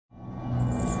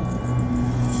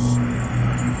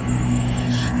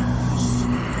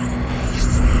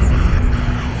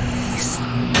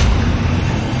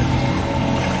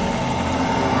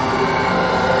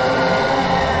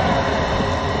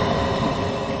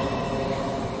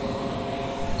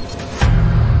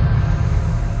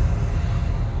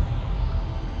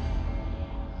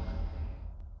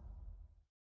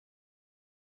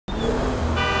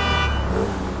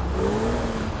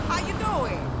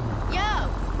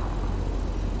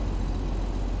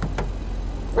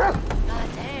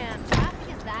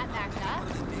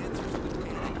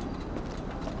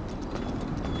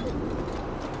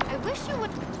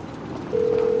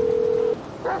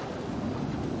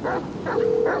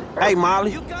Hey,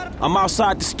 Molly. I'm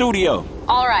outside the studio.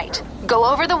 All right. Go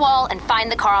over the wall and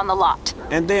find the car on the lot.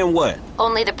 And then what?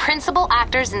 Only the principal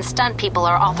actors and stunt people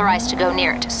are authorized to go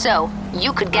near it. So,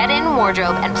 you could get in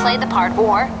wardrobe and play the part,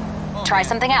 or try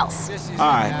something else. All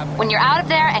right. When you're out of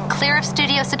there and clear of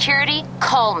studio security,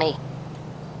 call me.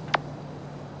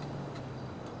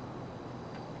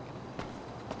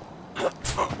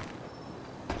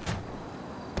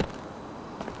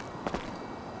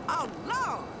 Oh,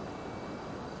 Lord!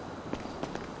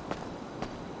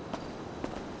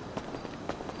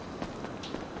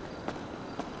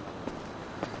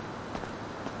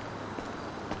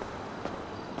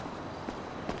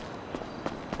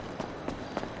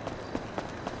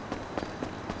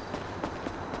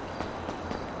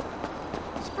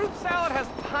 This fruit salad has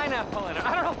pineapple in it.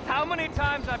 I don't know how many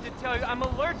times I have to tell you I'm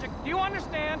allergic. Do you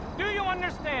understand? Do you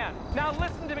understand? Now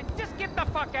listen to me. Just get the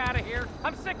fuck out of here.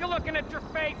 I'm sick of looking at your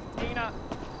face, Tina.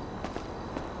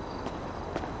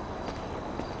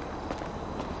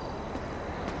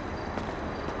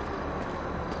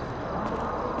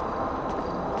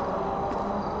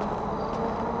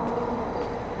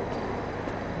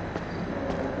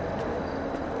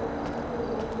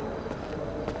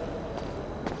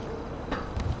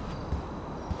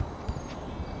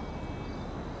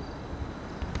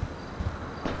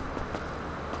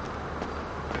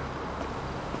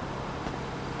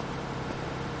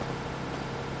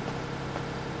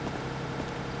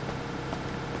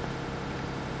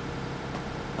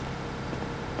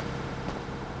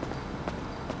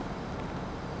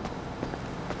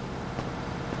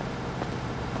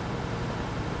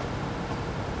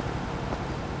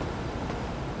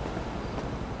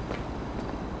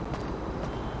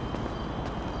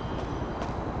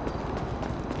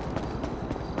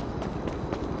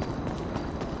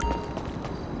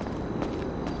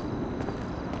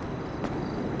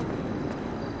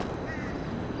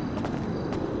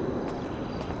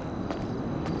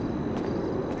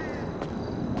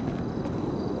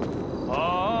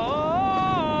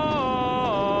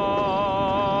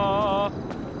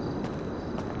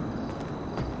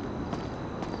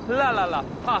 La la la,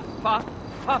 fa fa,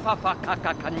 fa fa fa ca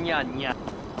ca ca nya nya.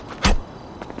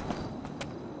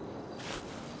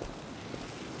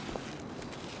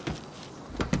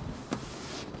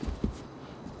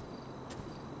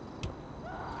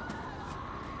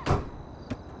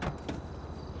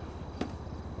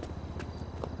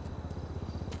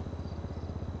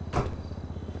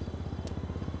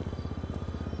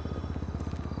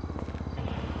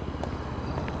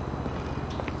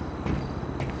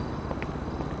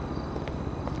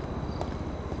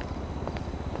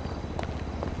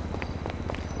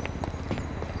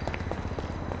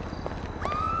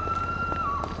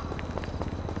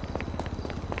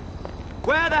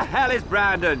 Where the hell is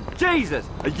Brandon? Jesus!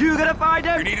 Are you gonna find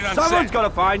him? We need it on Someone's set. gotta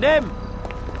find him!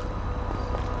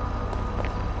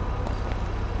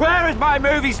 Where is my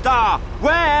movie star?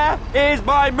 Where is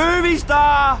my movie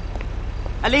star?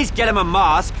 At least get him a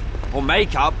mask, or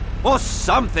makeup, or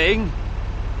something.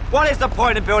 What is the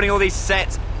point of building all these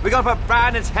sets? We gotta put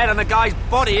Brandon's head on the guy's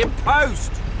body in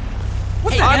post.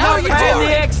 What the I'm hell not are you paying doing?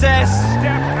 the excess.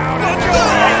 Step out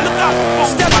of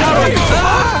Step out of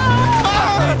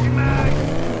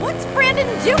What's Brandon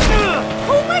doing?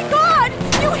 Oh my god!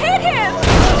 You hit him!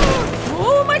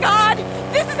 Oh my god!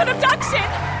 This is an abduction!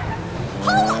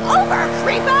 Pull over,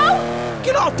 creepo!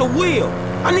 Get off the wheel!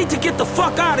 I need to get the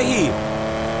fuck out of here!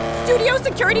 Studio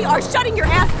security are shutting your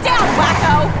ass down,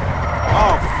 wacko!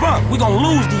 Oh, fuck! We gonna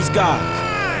lose these guys!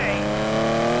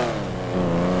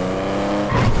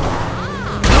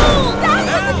 That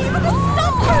wasn't even a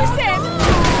stunt person!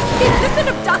 Is this an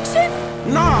abduction?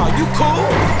 Nah, you cool?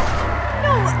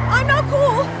 No, I'm not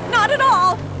cool. Not at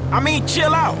all. I mean,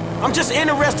 chill out. I'm just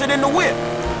interested in the whip.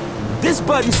 This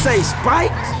button says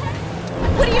spikes?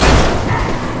 What do you mean?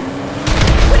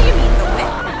 What do you mean, the whip?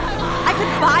 I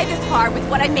could buy this car with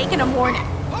what I make in a morning.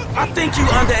 I think you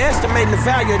underestimating the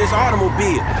value of this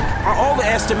automobile. Or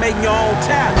overestimating your own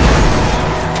talent.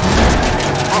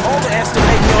 Or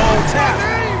overestimating your own talent.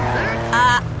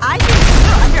 I think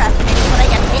you're underestimating what I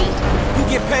get paid. You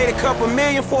get paid a couple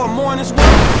million for a morning's work?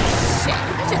 Shit,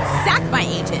 I should sack my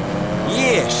agent.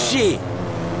 Yeah, shit.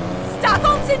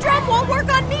 Stockholm Syndrome won't work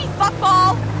on me,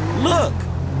 fuckball! Look,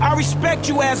 I respect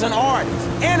you as an artist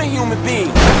and a human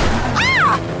being.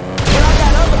 Ah! But I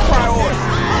got other priorities.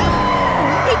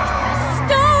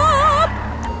 Stop!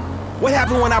 What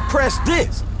happened when I pressed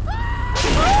this?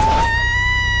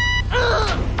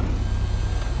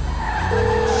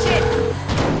 Shit.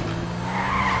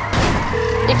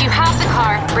 If you have the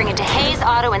car, bring it to Hayes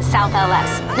Auto in South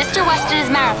LS. Mr. Weston is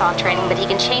marathon training, but he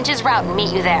can change his route and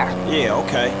meet you there. Yeah,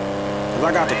 okay. 'cause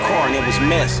I got the car and it was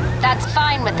messy. That's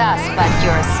fine with us, but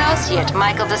your associate,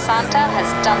 Michael DeSanta,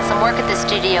 has done some work at the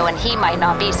studio and he might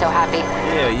not be so happy.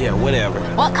 Yeah, whatever.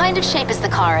 What kind of shape is the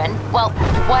car in? Well,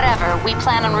 whatever. We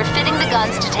plan on refitting the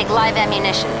guns to take live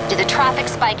ammunition. Do the traffic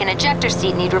spike and ejector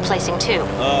seat need replacing too?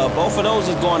 Both of those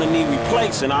is going to need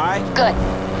replacing, all right? Good.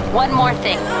 One more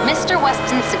thing. Mr.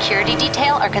 Weston's security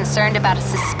detail are concerned about a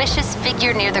suspicious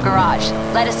figure near the garage.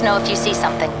 Let us know if you see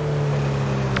something.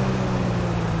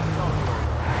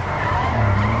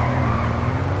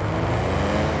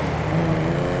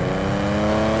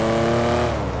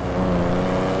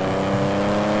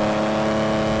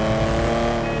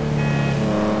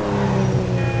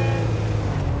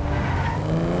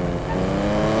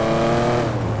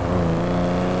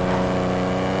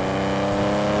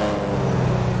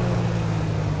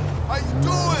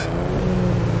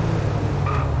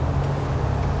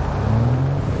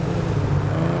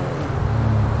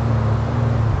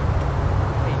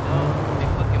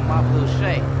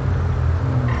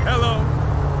 Hello.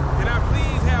 Can I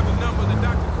please have the number of the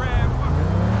Dr. Crab?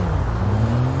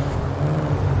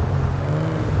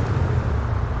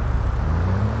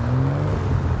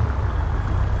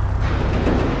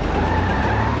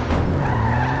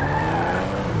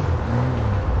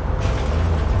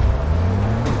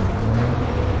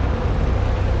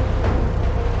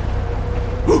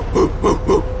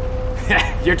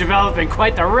 You're developing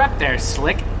quite the rep there,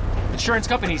 Slick. Insurance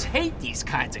companies hate these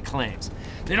kinds of claims.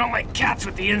 They don't like cats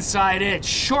with the inside edge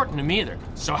shorting them either.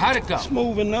 So how'd it go?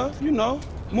 Smooth enough, you know.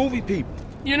 Movie people.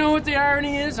 You know what the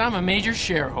irony is? I'm a major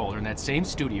shareholder in that same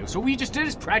studio, so what we just did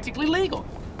is practically legal.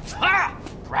 Ha!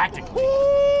 Practically.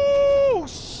 Ooh,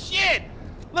 shit!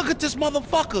 Look at this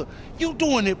motherfucker. You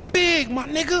doing it big, my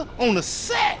nigga, on the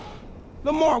set.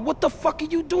 Lamar, what the fuck are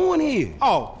you doing here?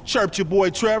 Oh, chirped your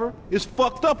boy Trevor. It's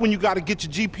fucked up when you gotta get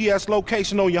your GPS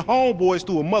location on your homeboys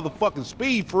through a motherfucking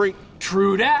speed freak.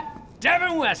 True that.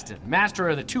 Devin Weston, master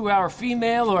of the 2-hour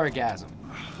female orgasm.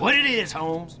 What it is,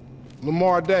 Holmes?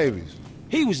 Lamar Davies.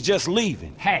 He was just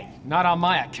leaving. Hey, not on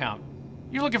my account.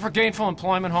 You looking for gainful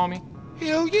employment, homie?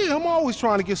 Hell yeah, I'm always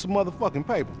trying to get some motherfucking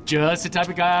paper. Just the type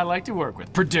of guy I like to work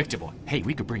with. Predictable. Hey,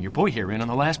 we could bring your boy here in on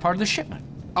the last part of the shipment.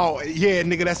 Oh, yeah,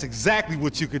 nigga, that's exactly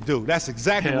what you could do. That's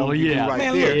exactly Hell what we yeah. do right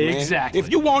Man, there. look, man. Exactly. If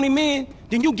you want him in,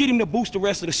 then you get him to boost the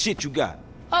rest of the shit you got.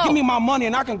 Oh. Give me my money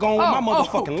and I can go on with my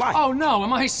motherfucking life. Oh, no,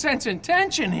 am I sensing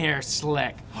tension here,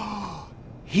 Slick?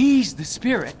 He's the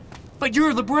spirit, but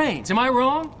you're the brains. Am I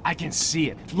wrong? I can see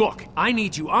it. Look, I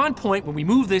need you on point when we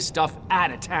move this stuff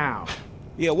out of town.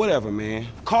 Yeah, whatever, man.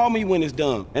 Call me when it's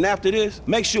done. And after this,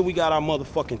 make sure we got our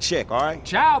motherfucking check, all right?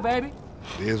 Ciao, baby.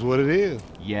 It is what it is.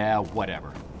 Yeah,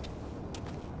 whatever.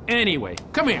 Anyway,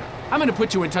 come here. I'm gonna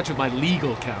put you in touch with my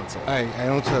legal counsel. Hey,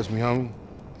 don't touch me, homie.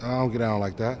 I don't get down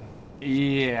like that.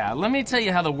 Yeah, let me tell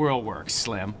you how the world works,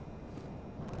 Slim.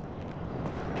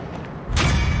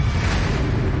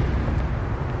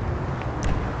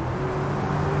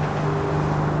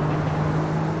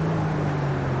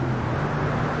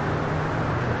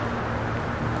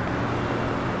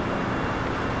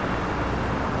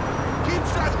 Keep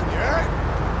trusting me, all right?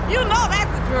 You know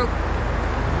that's the truth.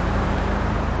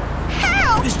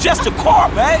 Help! It's just a car,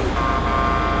 babe.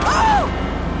 Oh!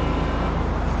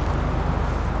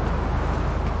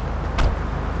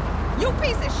 You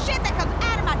piece of shit that comes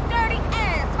out of my dirty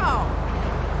asshole!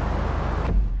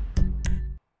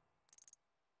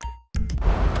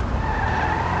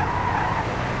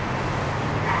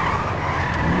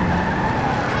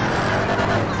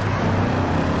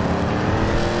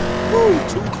 Ooh,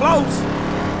 too close.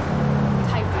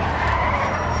 Type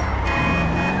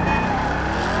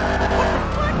What the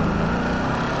fuck?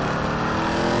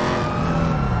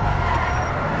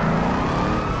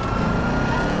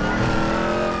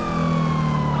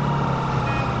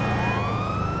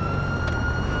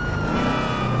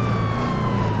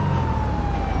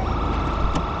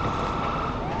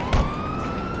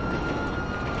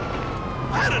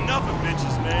 I had enough of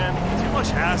bitches, man. Too much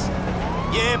hassle.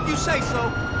 Yeah, if you say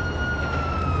so.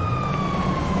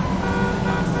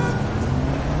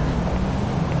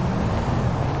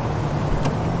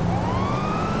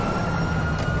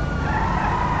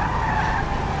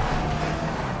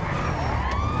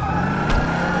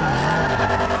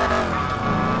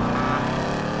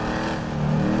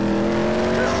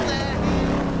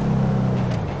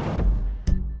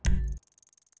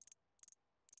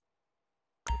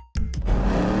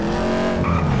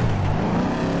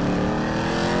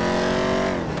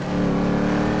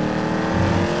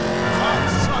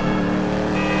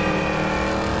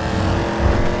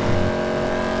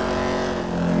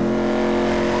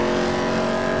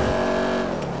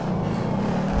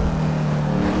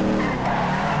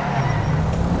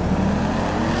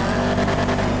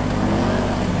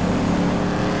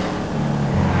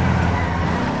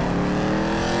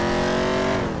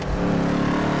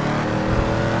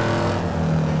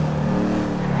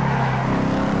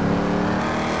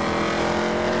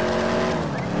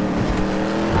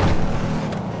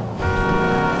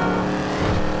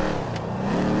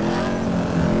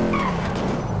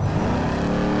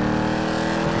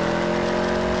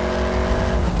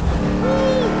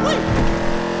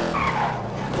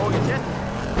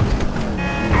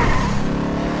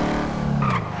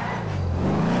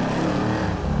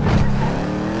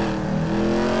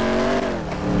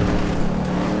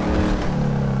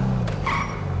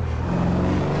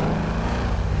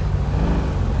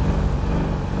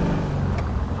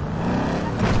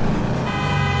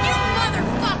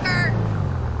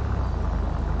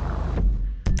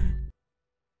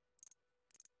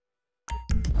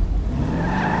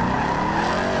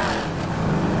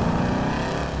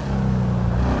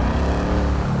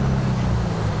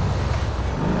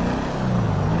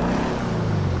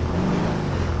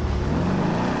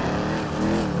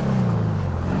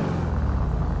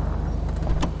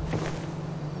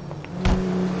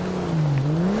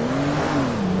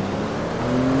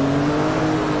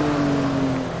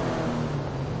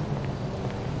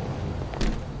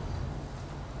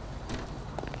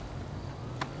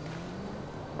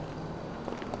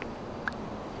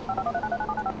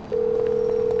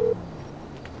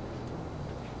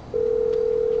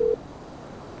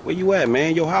 Where you at,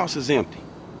 man? Your house is empty.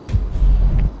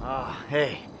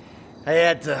 Hey. I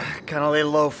had to kind of lay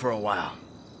low for a while.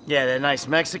 Yeah, that nice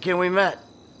Mexican we met.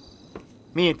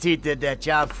 Me and T did that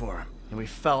job for him, and we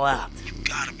fell out. You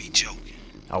gotta be joking.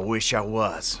 I wish I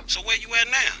was. So where you at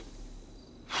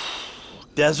now?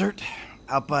 Desert,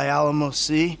 out by Alamo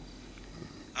Sea.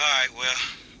 All right, well,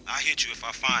 I'll hit you if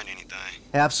I find anything.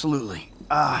 Absolutely.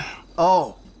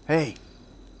 Oh, hey.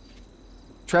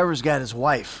 Trevor's got his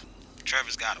wife.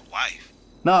 Trevor's got a wife.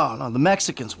 No, the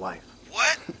Mexican's wife.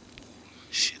 What?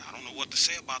 Shit, I don't know what to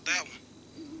say about that one.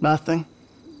 Nothing.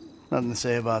 Nothing to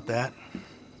say about that.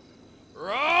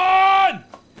 Run!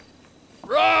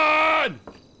 Run!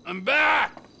 I'm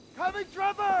back! Coming,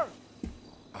 Trevor!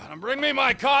 Bring me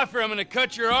my coffee, I'm gonna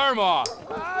cut your arm off.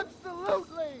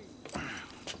 Absolutely!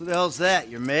 Who the hell's that,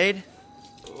 your maid?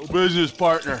 Business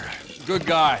partner. Good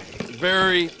guy.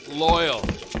 Very loyal.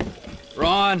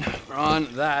 Ron,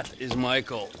 that is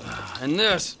Michael. And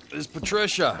this is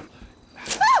Patricia.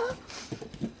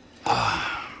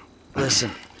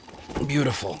 Listen,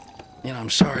 beautiful. You know, I'm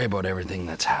sorry about everything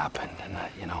that's happened. And, I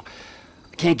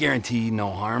can't guarantee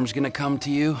no harm's gonna come to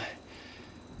you.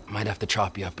 I might have to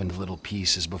chop you up into little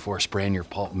pieces before spraying your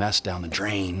pulp mess down the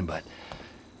drain, but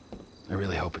I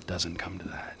really hope it doesn't come to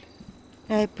that.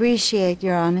 I appreciate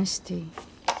your honesty.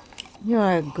 You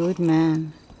are a good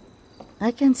man.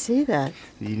 I can see that.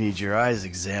 You need your eyes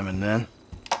examined then.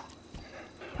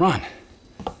 Ron,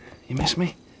 you miss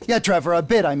me? Yeah, Trevor, a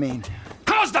bit, I mean.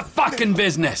 How's the fucking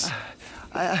business?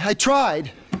 I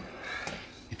tried.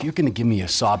 If you're gonna give me a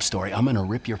sob story, I'm gonna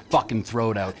rip your fucking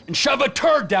throat out and shove a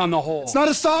turd down the hole. It's not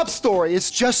a sob story. It's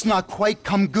just not quite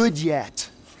come good yet.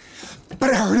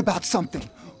 But I heard about something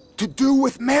to do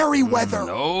with Merryweather.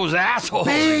 Those assholes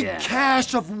Big again.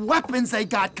 cache of weapons they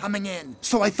got coming in.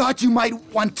 So I thought you might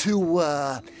want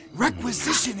to,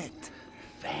 requisition it.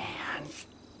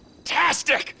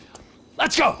 Fantastic!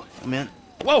 Let's go! I'm in.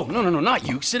 Whoa, no, not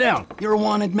you. Sit down. You're a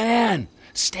wanted man.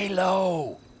 Stay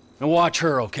low. And watch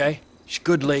her, okay? She's a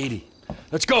good lady.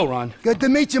 Let's go, Ron. Good to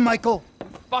meet you, Michael.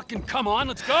 Fucking come on,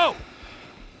 let's go!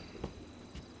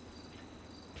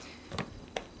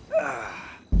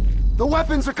 The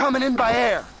weapons are coming in by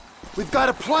air. We've got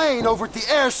a plane over at the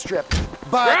airstrip,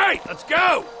 but... Right, let's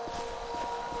go!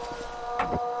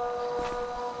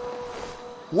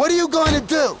 What are you going to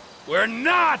do? We're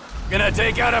not gonna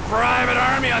take out a private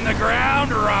army on the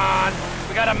ground, Ron.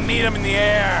 We gotta meet them in the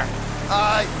air.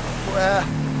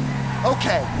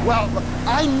 Okay. Well,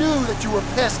 I knew that you were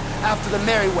pissed after the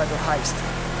Merryweather heist.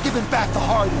 Giving back the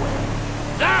hardware.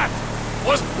 That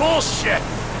was bullshit!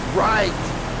 Right.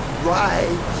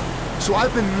 So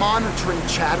I've been monitoring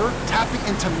chatter, tapping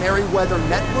into Merryweather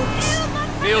networks.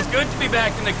 Feels good to be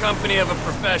back in the company of a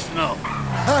professional.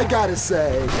 I gotta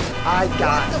say,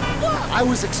 I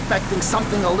was expecting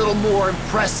something a little more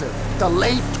impressive. The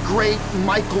late, great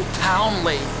Michael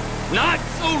Townley. Not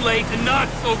so late and not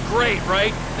so great,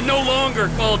 right? And no longer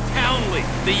called Townley.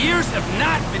 The years have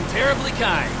not been terribly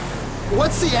kind.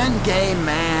 What's the end game,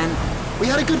 man? We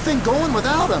had a good thing going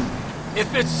without him.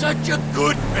 If it's such a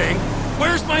good thing,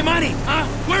 where's my money, huh?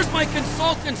 Where's my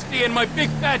consultants fee and my big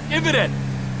fat dividend?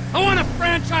 I want a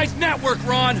franchise network,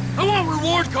 Ron. I want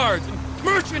reward cards and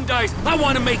merchandise. I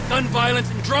want to make gun violence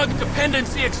and drug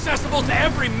dependency accessible to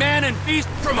every man and beast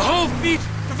from Hove Beach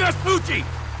to Vespucci.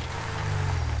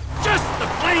 Just the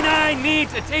plane I need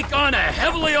to take on a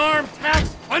heavily armed,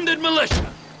 tax-funded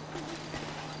militia.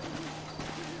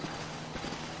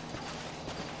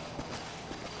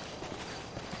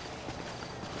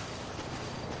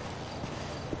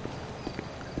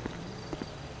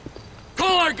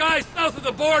 Call our guys south of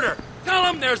the border. Tell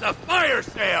them there's a fire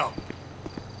sale.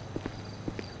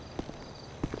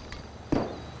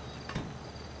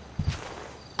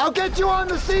 I'll get you on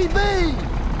the CB!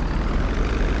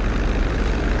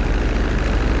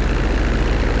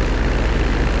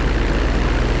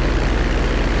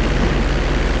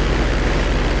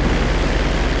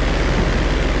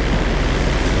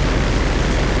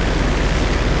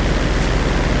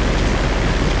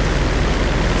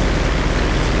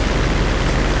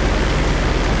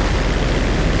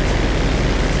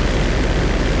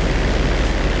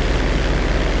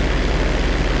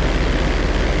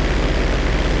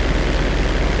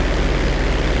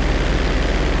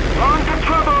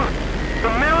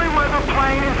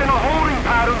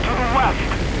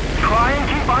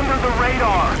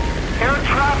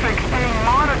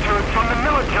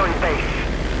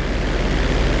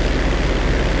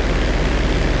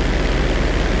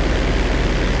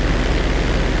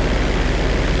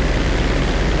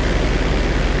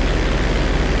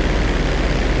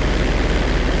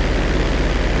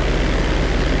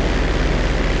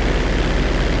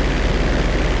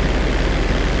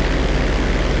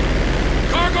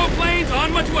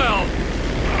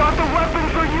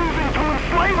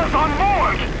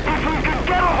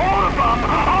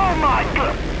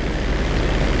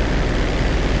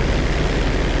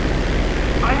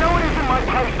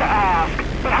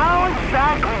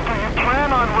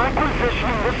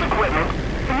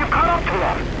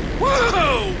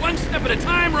 Whoa! One step at a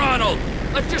time, Ronald!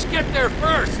 Let's just get there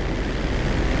first!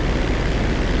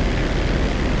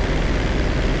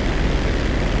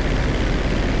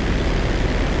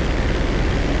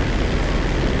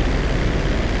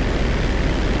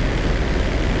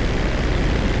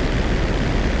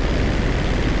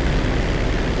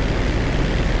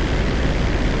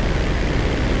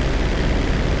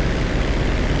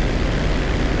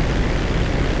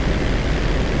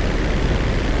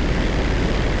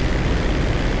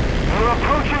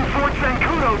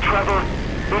 Trevor.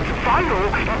 It's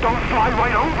vital you don't fly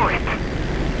right over it.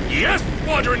 Yes,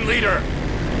 Squadron Leader!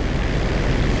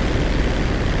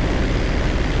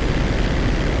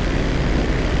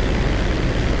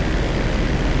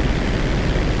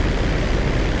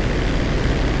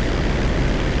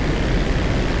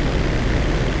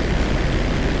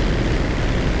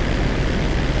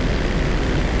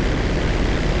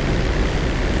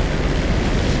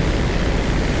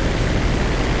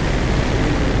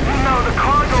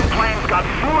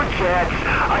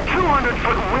 A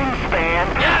 200-foot wingspan.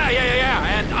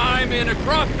 Yeah, and I'm in a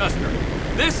crop duster.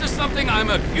 This is something I'm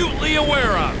acutely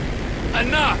aware of.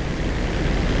 Enough!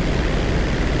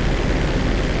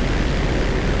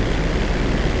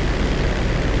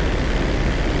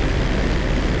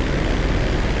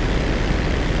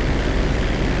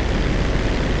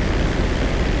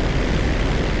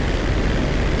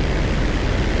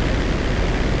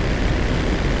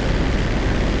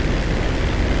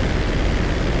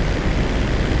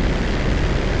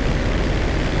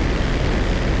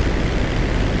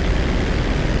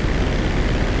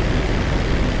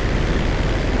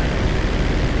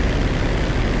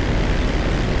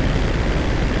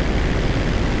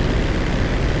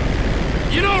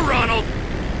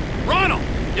 Ronald,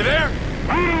 you there?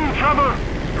 Trevor.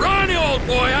 Ronnie, old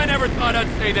boy, I never thought I'd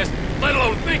say this, let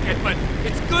alone think it, but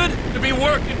it's good to be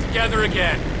working together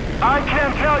again. I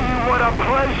can't tell you what a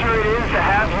pleasure it is to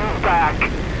have you back.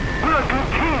 We're a good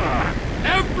team.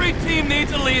 Every team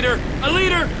needs a leader,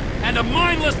 and a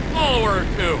mindless follower or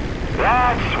two.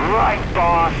 That's right,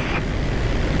 boss.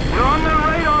 You're on the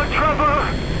radar, Trevor.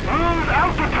 Lose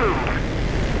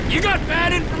altitude. You got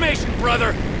bad information,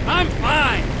 brother. I'm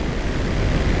fine.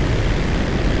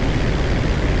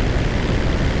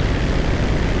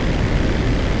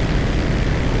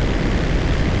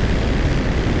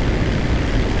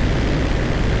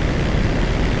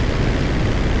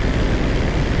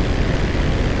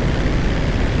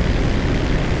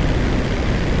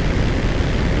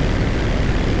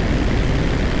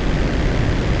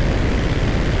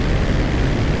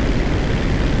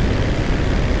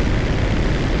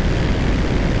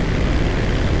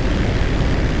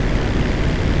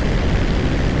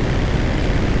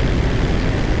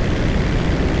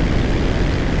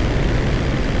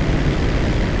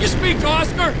 Speak to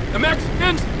Oscar, the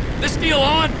Mexicans? This deal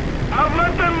on? I'll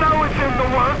let them know it's in the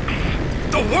works.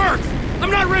 The works? I'm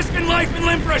not risking life and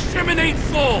limb for a Shimonade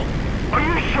soul. Are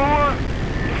you sure?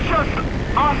 It's just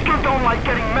Oscar don't like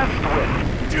getting messed with.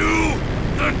 Do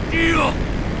the deal.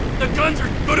 The guns are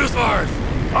good as ours.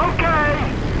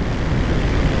 Okay.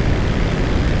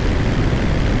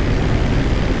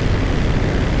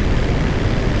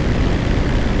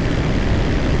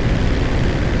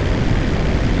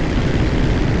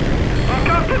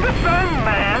 Defend,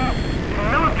 man. The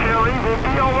military will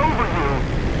be all over you.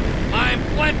 I'm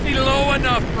plenty low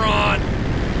enough, Ron.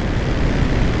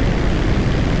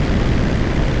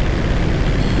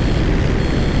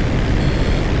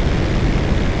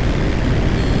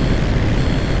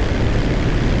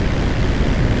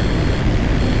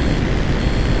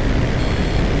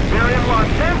 We're in Los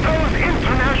Santos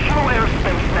International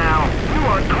Airspace now. You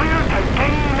are cleared to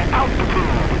gain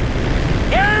altitude.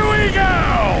 Here we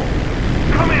go!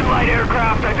 Come in, light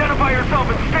aircraft. Identify yourself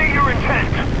and state your intent.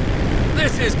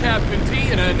 This is Captain T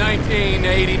in a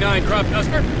 1989 crop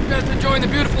duster, just enjoying the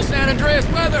beautiful San Andreas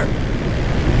weather.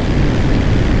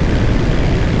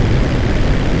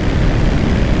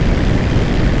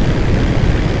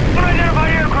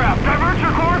 Unidentified aircraft, divert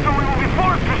your course or we will be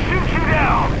forced to shoot you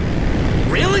down.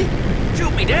 Really?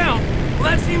 Shoot me down? Well,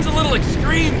 that seems a little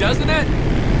extreme, doesn't it?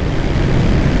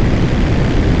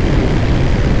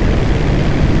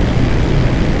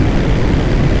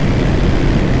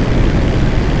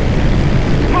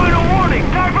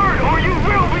 Divert, or you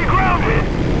will be grounded!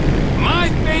 My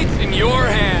fate's in your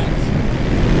hands.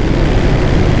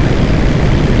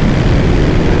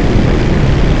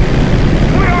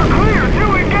 We are clear to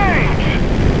engage!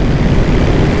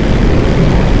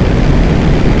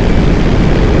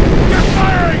 You're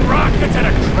firing rockets at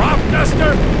a crop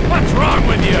duster? What's wrong with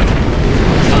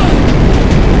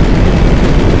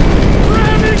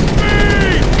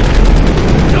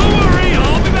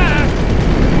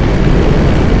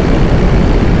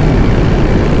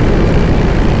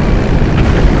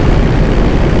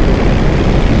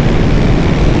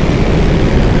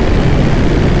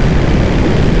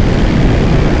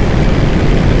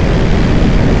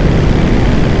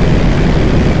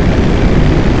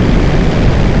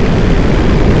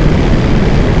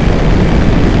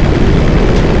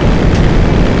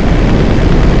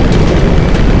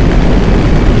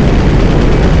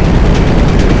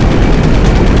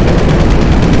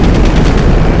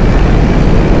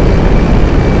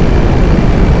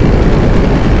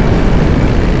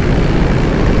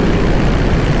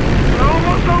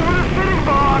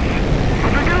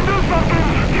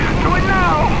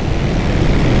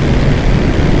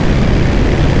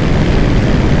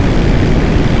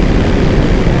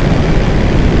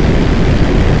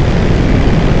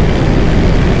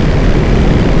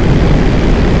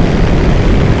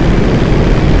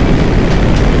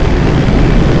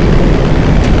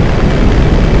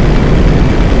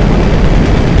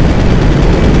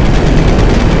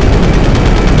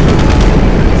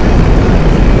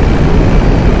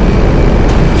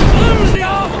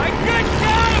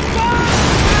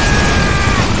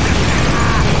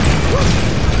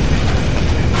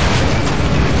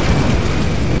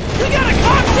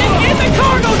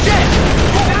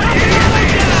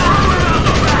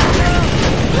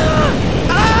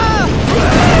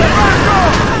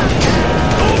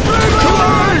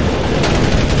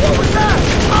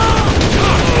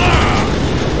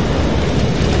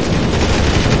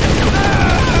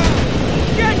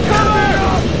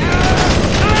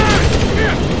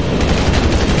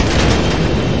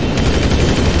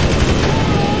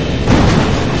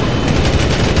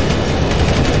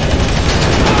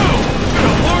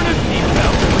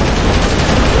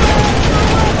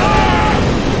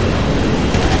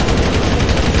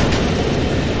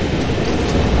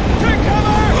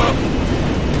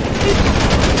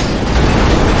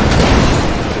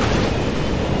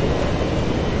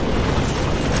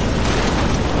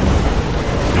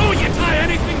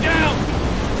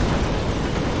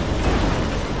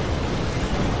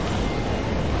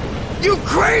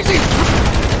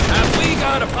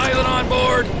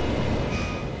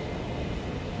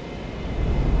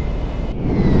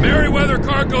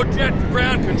cargo jet to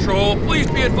ground control. Please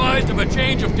be advised of a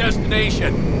change of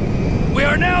destination. We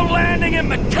are now landing in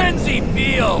Mackenzie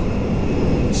Field.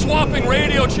 Swapping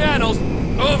radio channels.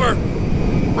 Over.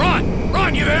 Ron!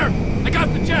 Ron, you there? I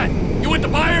got the jet. You with the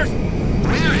buyers?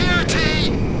 We're here, T.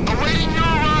 Awaiting your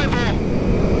arrival.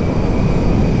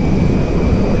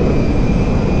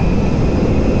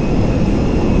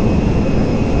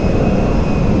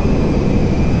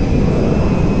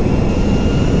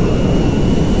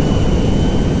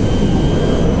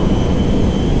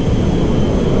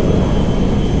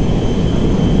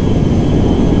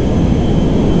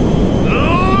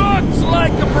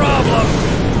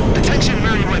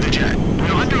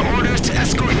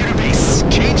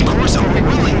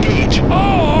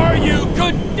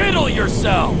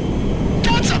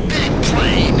 That's a big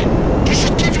plane. You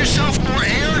should give yourself more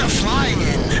air to fly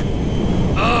in.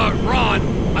 Ron,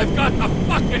 I've got the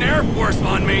fucking Air Force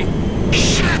on me.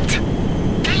 Shit!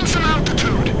 Gain some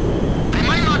altitude. They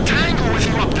might not tangle with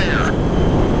you up there.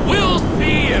 We'll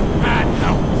see if that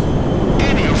helps.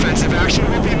 Any offensive action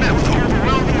will be met with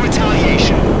overwhelming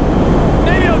retaliation.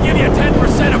 Maybe I'll give you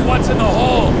 10% of what's in the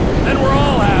hole. Then we're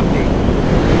all happy.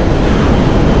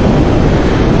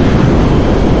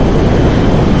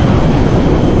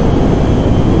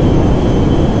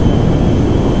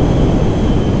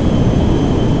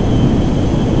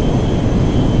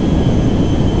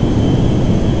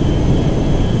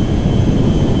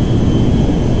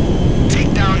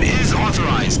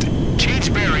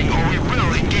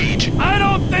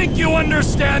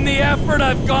 Understand the effort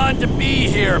I've gone to be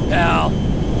here, pal.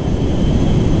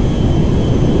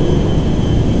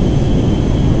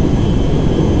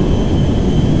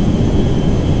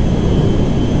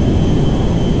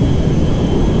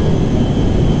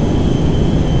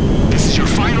 This is your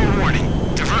final warning.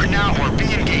 Divert now or be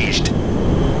engaged.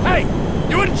 Hey,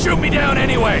 you wouldn't shoot me down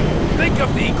anyway. Think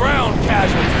of the ground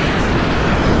casualties.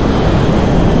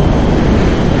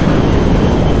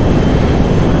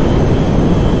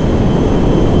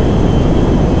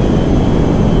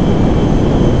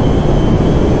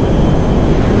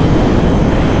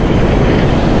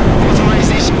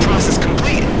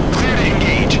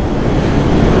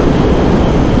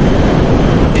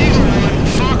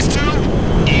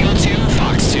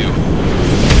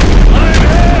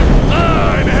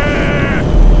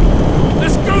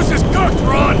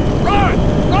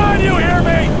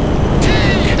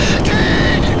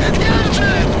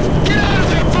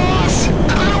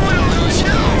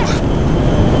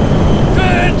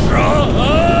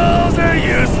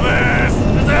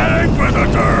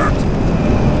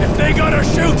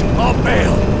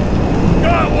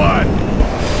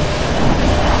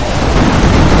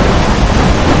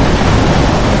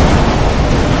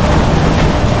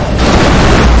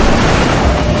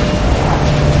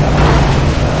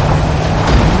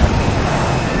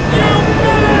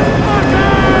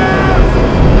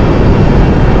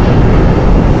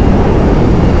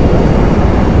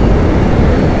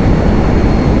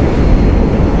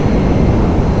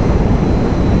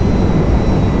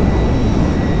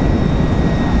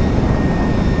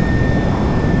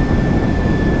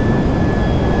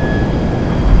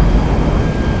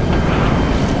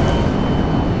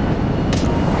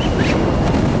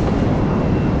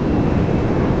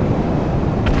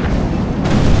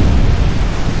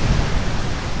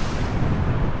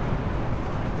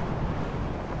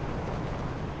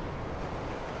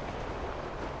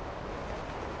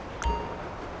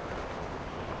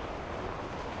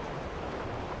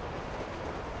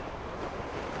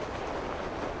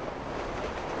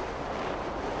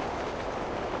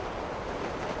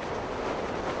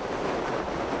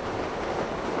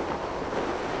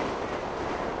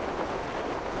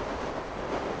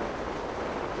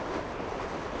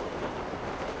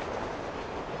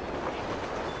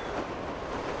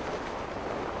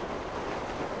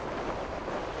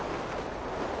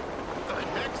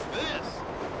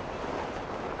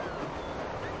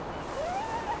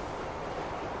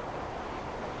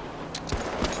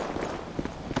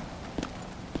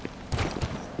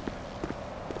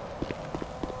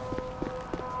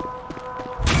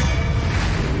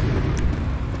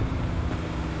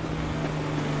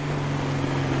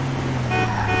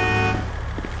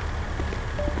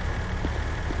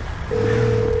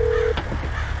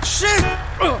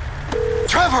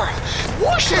 Trevor!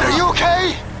 Shit, are you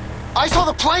okay? I saw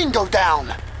the plane go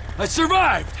down. I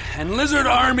survived, and Lizard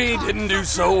Army didn't do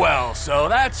so well, so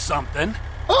that's something.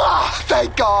 Ah,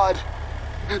 thank God.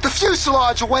 The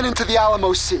fuselage went into the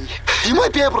Alamo Sea. You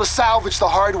might be able to salvage the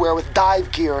hardware with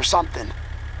dive gear or something.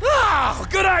 Ah,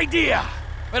 good idea.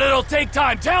 But it'll take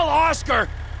time. Tell Oscar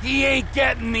he ain't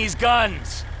getting these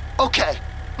guns. Okay.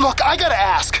 Look, I gotta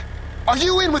ask. Are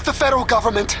you in with the federal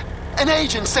government? An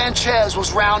agent, Sanchez,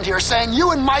 was round here saying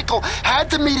you and Michael had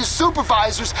to meet his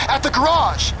supervisors at the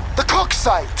garage, the cook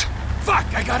site.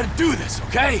 Fuck, I gotta do this,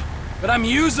 okay? But I'm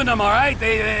using them, all right?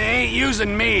 They ain't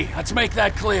using me. Let's make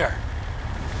that clear.